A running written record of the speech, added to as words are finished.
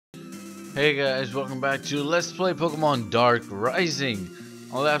Hey guys, welcome back to Let's Play Pokemon Dark Rising.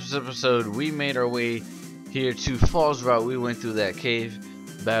 On the last episode, we made our way here to Falls Route. We went through that cave,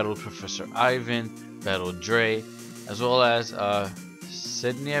 battled Professor Ivan, battled Dre, as well as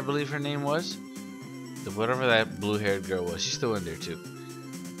Sydney, I believe her name was. Whatever that blue-haired girl was, she's still in there too.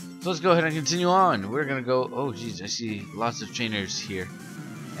 So let's go ahead and continue on. We're gonna go. Oh geez, I see lots of trainers here,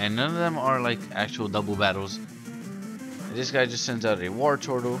 and none of them are like actual double battles. This guy just sends out a War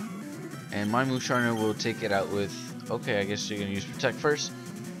Turtle. And my Musharna will take it out with, okay, I guess you're going to use Protect first.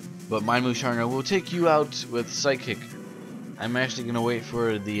 But my Musharna will take you out with Psychic. I'm actually going to wait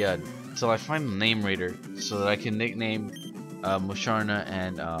for the, till I find the name raider so that I can nickname Musharna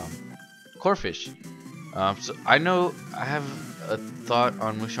and Corfish. So I know I have a thought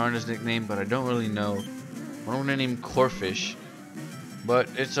on Musharna's nickname, but I don't really know. I don't want to name Corfish, but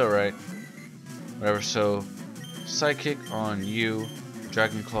it's alright. Whatever, so Psychic on you.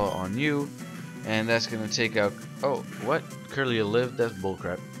 Dragon Claw on you, and that's gonna take out. Oh, what? Curly lived? That's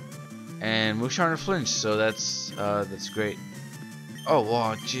bullcrap. And Musharna flinched, so that's great. Oh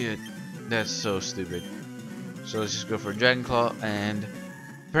wow, gee, that's so stupid. So let's just go for Dragon Claw, and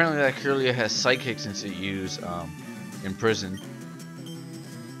apparently that Curlia has Psychic since it used Imprison,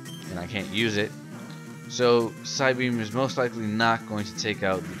 and I can't use it. So Psybeam is most likely not going to take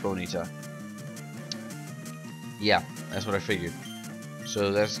out the Ponyta. Yeah, that's what I figured.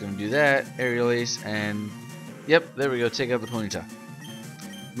 So that's going to do that, Aerial Ace, and yep, there we go, take out the Ponyta.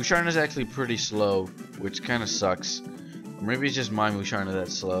 Musharna is actually pretty slow, which kind of sucks. Or maybe it's just my Musharna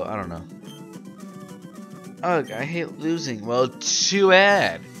that's slow, I don't know. Ugh, I hate losing. Well, too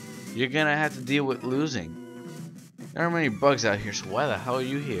bad. You're going to have to deal with losing. There aren't many bugs out here, so why the hell are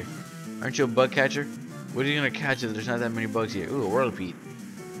you here? Aren't you a bug catcher? What are you going to catch if there's not that many bugs here? Ooh, a Whirlipede.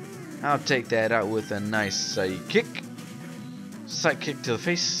 I'll take that out with a nice Psychic. Kick to the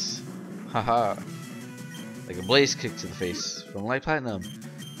face, haha, like a blaze kick to the face from Light Platinum,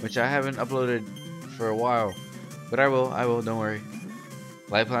 which I haven't uploaded for a while, but I will, don't worry.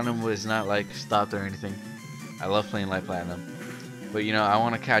 Light Platinum was not like stopped or anything. I love playing Light Platinum, but you know, I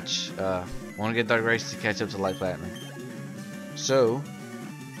want to catch, I want to get Dark Rising to catch up to Light Platinum. So,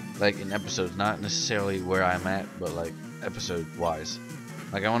 like in episodes, not necessarily where I'm at, but like episode wise.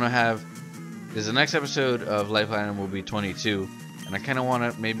 Like I want to have, because the next episode of Light Platinum will be 22. And I kind of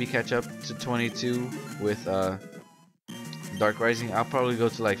want to maybe catch up to 22 with Dark Rising. I'll probably go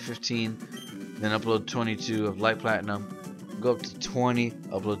to like 15, then upload 22 of Light Platinum, go up to 20,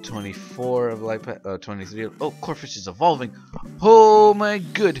 upload 24 of Light Platinum, 23. Oh, Corfish is evolving. Oh my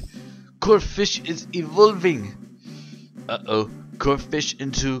good, Corfish is evolving. Uh-oh, Corfish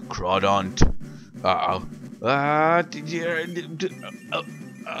into Crawdont. Uh-oh.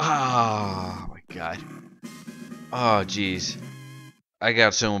 Oh my god. Oh jeez. I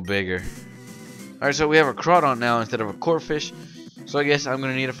got someone bigger. Alright, so we have a Crawdont now instead of a Corfish. So I guess I'm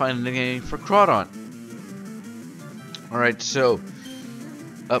going to need to find a nickname for Crawdont. Alright, so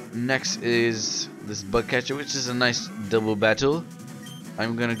up next is this Bug Catcher, which is a nice double battle.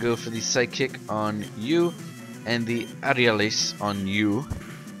 I'm going to go for the Psychic on you and the Aerialis on you.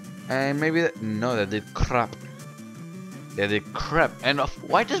 And maybe that... No, that did crap. That did crap. And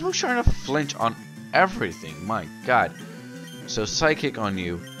why does Musharna flinch on everything? My god. So Psychic on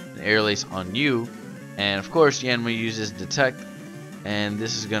you, and Aerial Ace on you, and of course Yanma uses Detect, and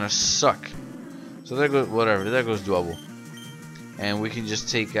this is gonna suck. So there goes whatever, there goes Double, and we can just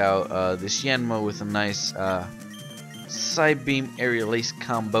take out this Yanma with a nice Psybeam Aerial Ace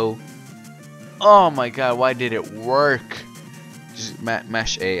combo. Oh my god, why did it work? Just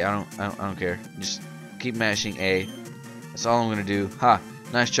mash A. I don't care. Just keep mashing A. That's all I'm gonna do. Ha!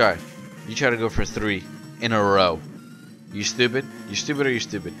 Nice try. You try to go for 3 in a row. You stupid? You stupid or you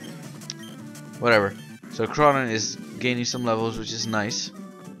stupid? Whatever. So Crawdont is gaining some levels, which is nice.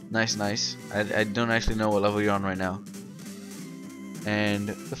 Nice. I don't actually know what level you're on right now. And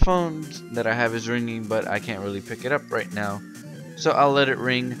the phone that I have is ringing, but I can't really pick it up right now. So I'll let it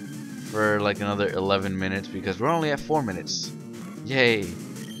ring for like another 11 minutes because we're only at 4 minutes. Yay.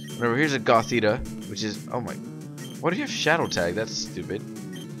 Whatever, here's a Gothita, which is... Oh my... What do you have Shadow Tag? That's stupid.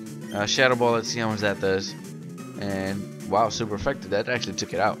 Shadow Ball, let's see how much that does. And... Wow, super effective. That actually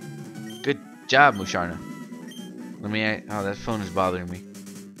took it out. Good job, Musharna. Let me... Oh, that phone is bothering me.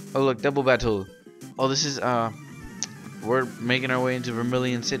 Oh, look, double battle. Oh, this is, we're making our way into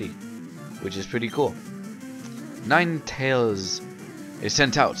Vermilion City, which is pretty cool. Ninetales is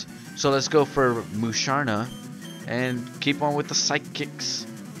sent out. So let's go for Musharna and keep on with the Psychics.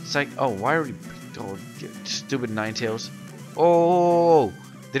 Oh, why are we... Oh, stupid Ninetales. Oh,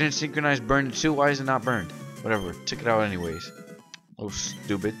 didn't synchronize burn too. Why is it not burned? Whatever, took it out anyways. Oh,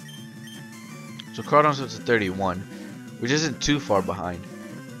 stupid. So Crawdon's up to 31, which isn't too far behind,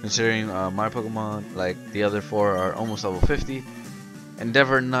 considering my Pokemon, like the other 4, are almost level 50.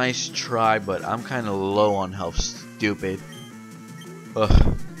 Endeavor, nice try, but I'm kind of low on health. Stupid.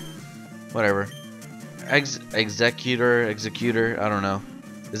 Ugh. Whatever. Executor, I don't know,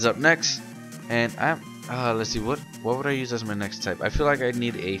 is up next, and I'm. Let's see, what would I use as my next type? I feel like I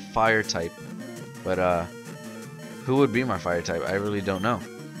need a fire type, but who would be my fire type? I really don't know.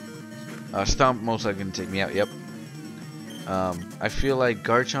 Stomp most likely can take me out. Yep. I feel like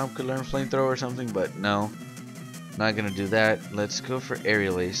Garchomp could learn Flamethrower or something, but no, not gonna do that. Let's go for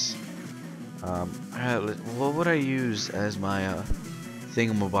Aerial Ace. What would I use as my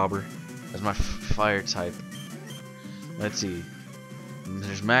thingamabobber, as my fire type? Let's see.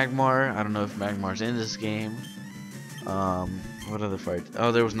 There's Magmar. I don't know if Magmar's in this game. What other fire?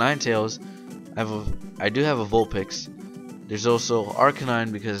 Oh, there was Ninetales. I do have a Vulpix. There's also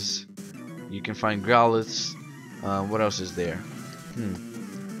Arcanine because you can find Growlithe. What else is there?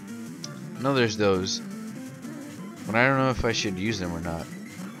 No, there's those, but I don't know if I should use them or not.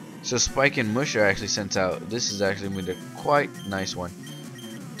 So Spike and Mush are actually sent out. This is actually going to be a quite nice one.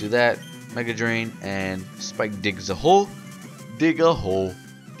 Do that. Mega Drain, and Spike digs a hole. Dig a hole.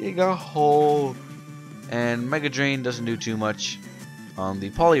 Dig a hole. And Mega Drain doesn't do too much on the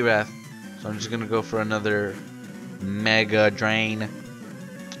Poliwrath, so I'm just gonna go for another Mega Drain.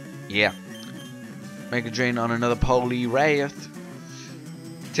 Yeah. Mega Drain on another Poliwrath.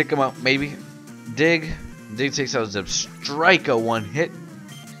 Take him out, maybe. Dig. Dig takes out Zeb. Strike a one hit.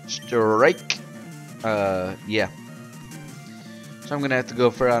 Strike. Yeah. So I'm gonna have to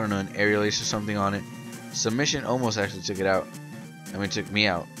go for, I don't know, an Aerial Ace or something on it. Submission almost actually took it out. I mean, took me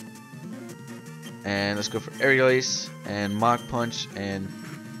out. And let's go for Aerial Ace and Mach Punch, and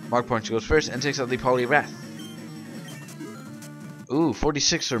Mach Punch goes first and takes out the Poliwrath. Ooh,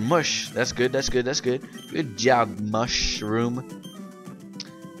 46 for Mush. That's good, that's good, that's good. Good job, Mushroom.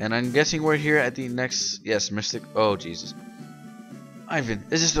 And I'm guessing we're here at the next, yes, Mystic. Oh, Jesus. Ivan,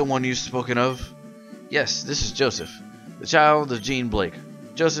 is this the one you've spoken of? Yes, this is Joseph, the child of Jean Blake.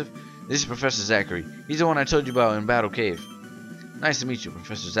 Joseph, this is Professor Zachary. He's the one I told you about in Battle Cave. Nice to meet you,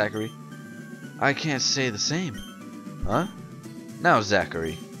 Professor Zachary. I can't say the same. Huh? Now,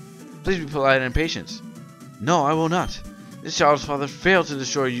 Zachary, please be polite and patient. No, I will not. This child's father failed to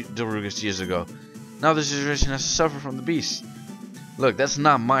destroy Darugus years ago. Now this generation has to suffer from the beast. Look, that's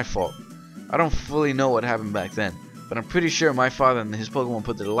not my fault. I don't fully know what happened back then, but I'm pretty sure my father and his Pokemon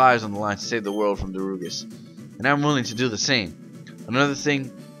put their lives on the line to save the world from Darugus. And I'm willing to do the same. Another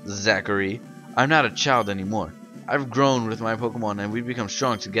thing, Zachary, I'm not a child anymore. I've grown with my Pokemon and we've become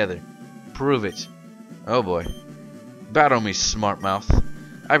strong together. Prove it. Oh boy. Battle me, smart mouth.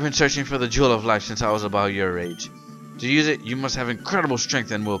 I've been searching for the Jewel of Life since I was about your age. To use it, you must have incredible strength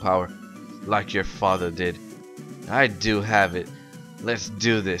and willpower, like your father did. I do have it. Let's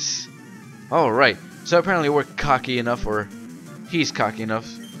do this. Alright, so apparently we're cocky enough, or he's cocky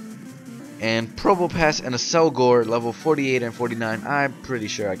enough. And Probopass and a Selgor, level 48 and 49, I'm pretty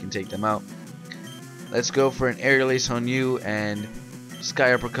sure I can take them out. Let's go for an Aerial Ace on you and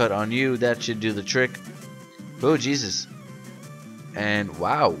Sky Uppercut on you. That should do the trick. Oh, Jesus. And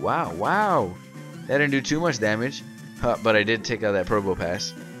wow. That didn't do too much damage. But I did take out that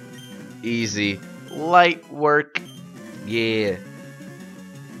Probopass. Easy. Light work. Yeah.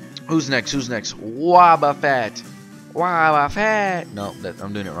 Who's next? Wobbuffet. No,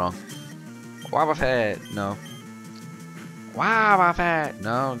 I'm doing it wrong. Wobbuffet. No. Wobbuffet.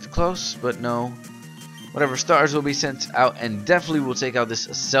 No, it's close, but no. Whatever, stars will be sent out, and definitely will take out this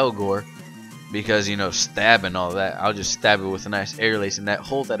Selgor, because, you know, stab and all that. I'll just stab it with a nice Aerial Ace in that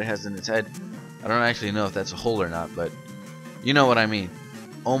hole that it has in its head. I don't actually know if that's a hole or not, but you know what I mean.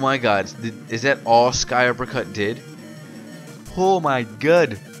 Oh my god, is that all Sky Uppercut did? Oh my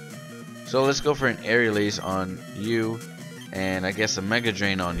god. So let's go for an Aerial Ace on you, and I guess a Mega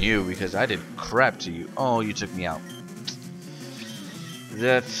Drain on you, because I did crap to you. Oh, you took me out.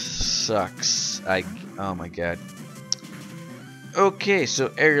 That sucks. Oh my god. Okay,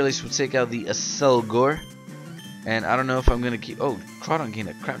 so Aerial Ace will take out the Selgor. And I don't know if I'm going to keep... Oh, Crawdon gained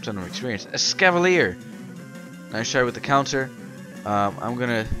a crap ton of experience. Escavalier! Nice try with the counter. I'm going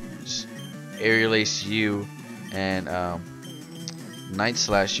to just Aerial Ace you and Night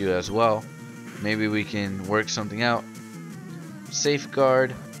Slash you as well. Maybe we can work something out.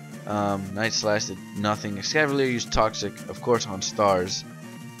 Safeguard. Night Slash did nothing. Escavalier used Toxic, of course, on stars,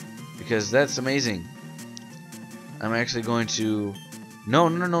 because that's amazing. I'm actually going to... No,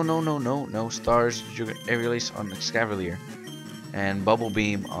 stars. Aerial Ace on Escavalier. And Bubble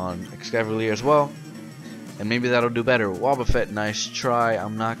Beam on Escavalier as well. And maybe that'll do better. Wobbuffet, nice try.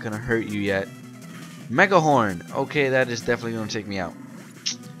 I'm not going to hurt you yet. Mega Horn. Okay, that is definitely going to take me out.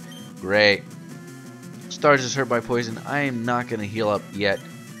 Great. Stars is hurt by poison. I am not going to heal up yet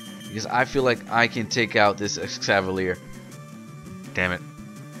because I feel like I can take out this Excavalier. Damn it.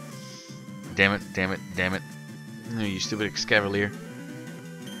 Damn it, damn it, damn it. Oh, you stupid Excavalier.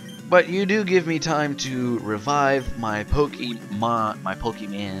 But you do give me time to revive my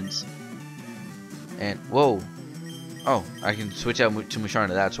Pokemans. And, whoa. Oh, I can switch out to Musharna,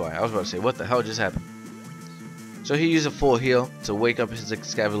 that's why. I was about to say, what the hell just happened? So he used a full heal to wake up his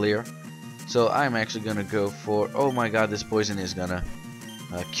Excavalier. So I'm actually going to go for, oh my god, this poison is going to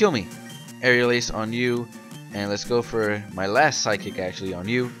kill me. Aerial Ace on you. And let's go for my last Psychic actually on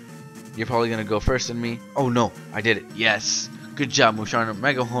you. You're probably going to go first in me. Oh no, I did it. Yes. Good job, Musharna.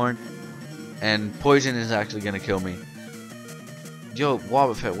 Mega Horn. And poison is actually going to kill me. Yo,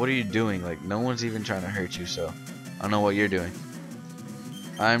 Wobbuffet, what are you doing? Like, no one's even trying to hurt you, so I don't know what you're doing.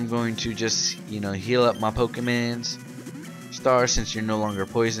 I'm going to just, you know, heal up my Pokemans. Stars, since you're no longer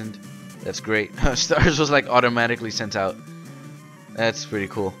poisoned. That's great. Stars was like automatically sent out. That's pretty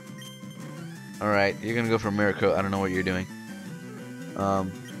cool. Alright, you're going to go for Miracle. I don't know what you're doing.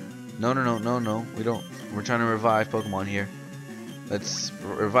 No. We don't. We're trying to revive Pokemon here. Let's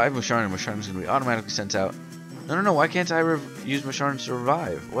revive Musharna. Musharna's going to be automatically sent out. No. Why can't I use Musharna to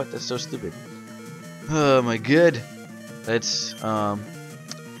revive? What? That's so stupid. Oh my god. Let's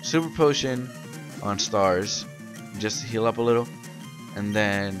Super Potion on Stars. Just heal up a little. And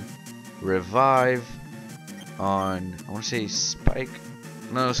then revive on, I want to say Spike.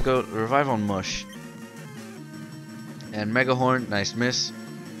 No, let's go revive on Mush. And Mega Horn. Nice miss.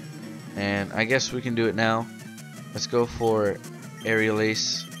 And I guess we can do it now. Let's go for Aerial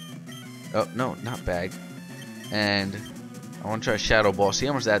Ace. Oh, no, not Bag. And I want to try Shadow Ball. See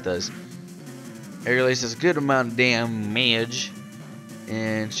how much that does. Aerial Ace does a good amount of damage.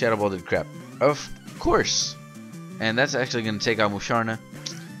 And Shadow Ball did crap. Of course. And that's actually going to take out Musharna.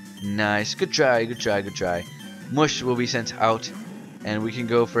 Nice. Good try, good try, good try. Mush will be sent out. And we can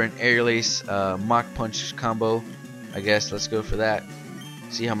go for an Aerial Ace Mach Punch combo. I guess let's go for that.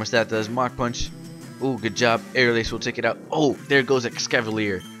 See how much that does. Mach Punch. Ooh, good job. Aerial Ace will take it out. Oh, there goes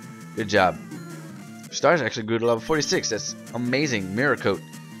Excavalier. Good job. Stars actually grew to level 46. That's amazing. Mirror Coat.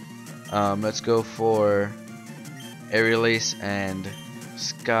 Let's go for Aerial Ace and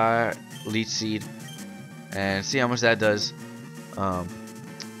Sky Leech Seed. And see how much that does.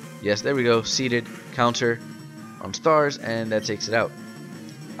 Yes, there we go. Seeded. Counter on Stars. And that takes it out.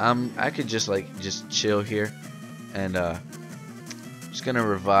 I could just chill here. And just gonna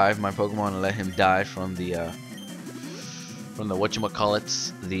revive my Pokemon and let him die from the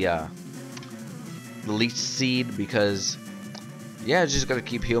whatchamacallits, the Leech Seed, because yeah, it's just gotta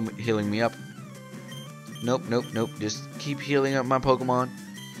keep healing me up. Nope. Just keep healing up my Pokemon.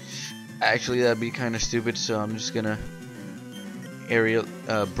 Actually, that'd be kind of stupid, so I'm just gonna aerial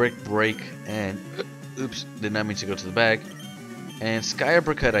Brick Break and oops, did not mean to go to the bag. And Sky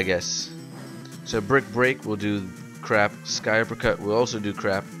Uppercut, I guess. So Brick Break will do crap. Sky Uppercut will also do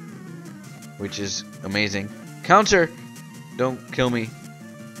crap, which is amazing. Counter! Don't kill me.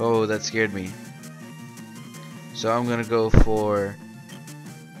 Oh, that scared me. So I'm gonna go for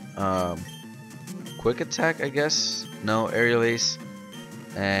Quick Attack, I guess. No, Aerial Ace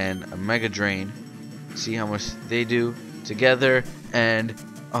and a Mega Drain. See how much they do together, and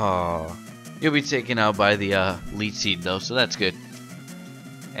oh, you'll be taken out by the Leech Seed though, so that's good.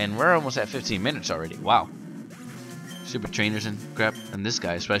 And we're almost at 15 minutes already. Wow. Super trainers and crap, and this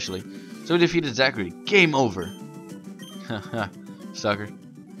guy especially. So we defeated Zachary. Game over. Haha, sucker.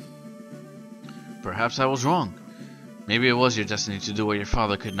 Perhaps I was wrong. Maybe it was your destiny to do what your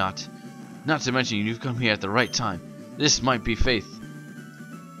father could not. Not to mention you've come here at the right time. This might be faith.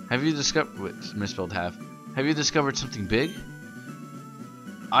 Have you discovered... misspelled have. Have you discovered something big?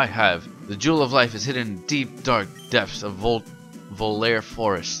 I have. The Jewel of Life is hidden in deep, dark depths of Volaire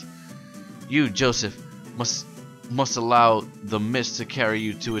Forest. You, Joseph, must allow the mist to carry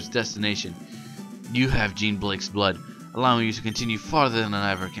you to its destination. You have Jean Blake's blood, allowing you to continue farther than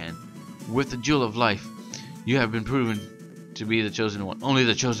I ever can. With the Jewel of Life, you have been proven to be the chosen one. Only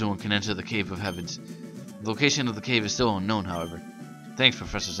the chosen one can enter the Cave of Heavens. The location of the cave is still unknown, however. Thanks,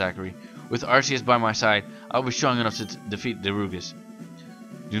 Professor Zachary. With Arceus by my side, I'll be strong enough to defeat Derugas.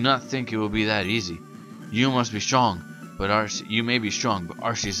 Do not think it will be that easy. You must be strong, but you may be strong, but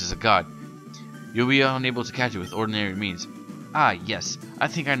Arceus is a god. You'll be unable to catch it with ordinary means. Ah, yes, I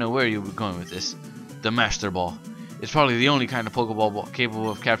think I know where you'll be going with this. The Master Ball. It's probably the only kind of Pokeball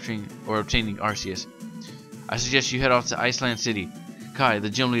capable of capturing or obtaining Arceus. I suggest you head off to Iceland City. Kai, the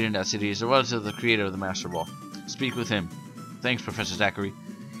gym leader in that city, is a relative of the creator of the Master Ball. Speak with him. Thanks, Professor Zachary.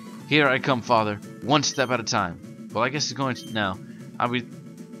 Here I come, Father. one step at a time. Well, I guess it's going to now.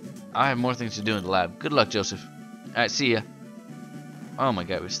 I have more things to do in the lab. Good luck, Joseph. Alright, see ya. Oh my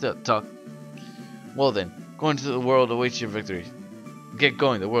god, we still talk. Well then, going to the world awaits your victory. Get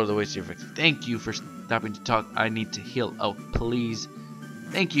going, the world awaits your victory. Thank you for stopping to talk. I need to heal out, please.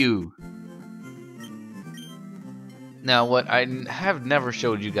 Thank you. Now, what I have never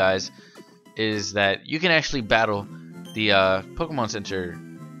showed you guys is that you can actually battle the Pokemon Center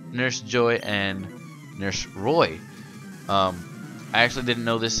Nurse Joy and Nurse Roy. I actually didn't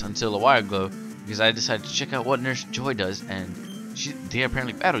know this until a while ago because I decided to check out what Nurse Joy does, and they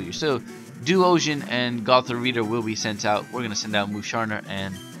apparently battle you. So, Duosion and Gothorita will be sent out. We're going to send out Musharna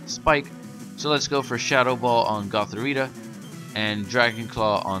and Spike. So let's go for Shadow Ball on Gothorita and Dragon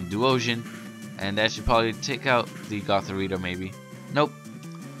Claw on Duosion. And that should probably take out the Gothorita, maybe. Nope.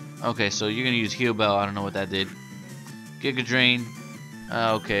 Okay, so you're going to use Heal Bell. I don't know what that did. Giga Drain.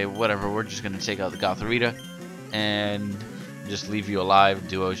 Okay, whatever. We're just going to take out the Gothorita and just leave you alive,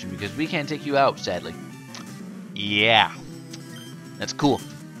 Duosion, because we can't take you out, sadly. Yeah. That's cool.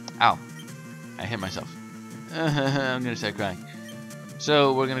 Ow. I hit myself. I'm gonna start crying.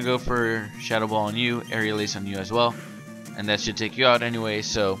 So we're gonna go for Shadow Ball on you, Aerial Ace on you as well, and that should take you out anyway.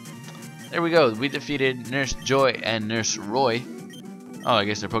 So there we go. We defeated Nurse Joy and Nurse Roy. Oh, I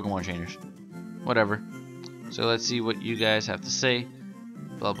guess they're Pokemon trainers. Whatever. So let's see what you guys have to say.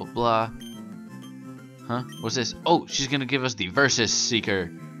 Blah blah blah. Huh? What's this? Oh, she's gonna give us the Versus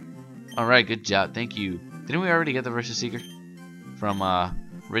Seeker. All right, good job. Thank you. Didn't we already get the Versus Seeker from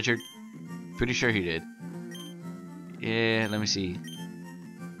Richard? Pretty sure he did. Yeah, let me see.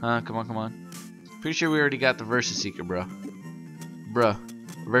 Huh? Come on, come on. Pretty sure we already got the Versus Seeker, bro. Bruh.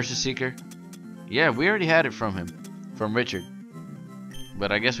 Versus Seeker? Yeah, we already had it from him. From Richard.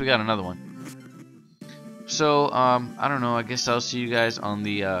 But I guess we got another one. So, I don't know. I guess I'll see you guys on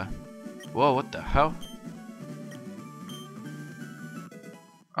the, Whoa, what the hell?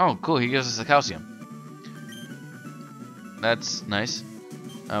 Oh, cool. He gives us the calcium. That's nice.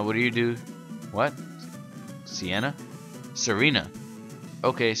 What do you do? What? Sienna? Serena.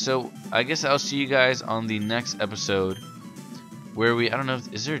 Okay, so I guess I'll see you guys on the next episode where I don't know,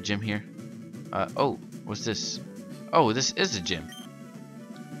 is there a gym here? Oh, what's this? Oh, this is a gym.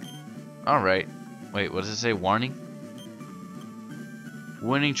 Alright. Wait, what does it say? Warning?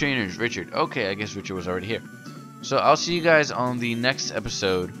 Winning trainers, Richard. Okay, I guess Richard was already here. So I'll see you guys on the next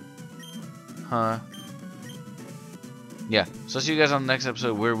episode. Huh? Yeah, so I'll see you guys on the next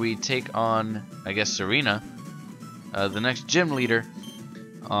episode where we take on, I guess, Serena, the next gym leader.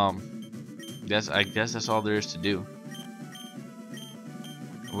 I guess that's all there is to do.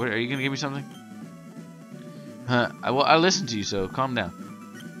 What, are you gonna give me something? Well, I listened to you, so calm down.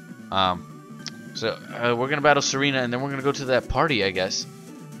 So we're gonna battle Serena, and then we're gonna go to that party, I guess.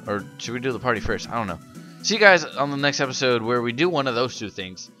 Or should we do the party first? I don't know. See you guys on the next episode where we do one of those two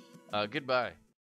things. Goodbye.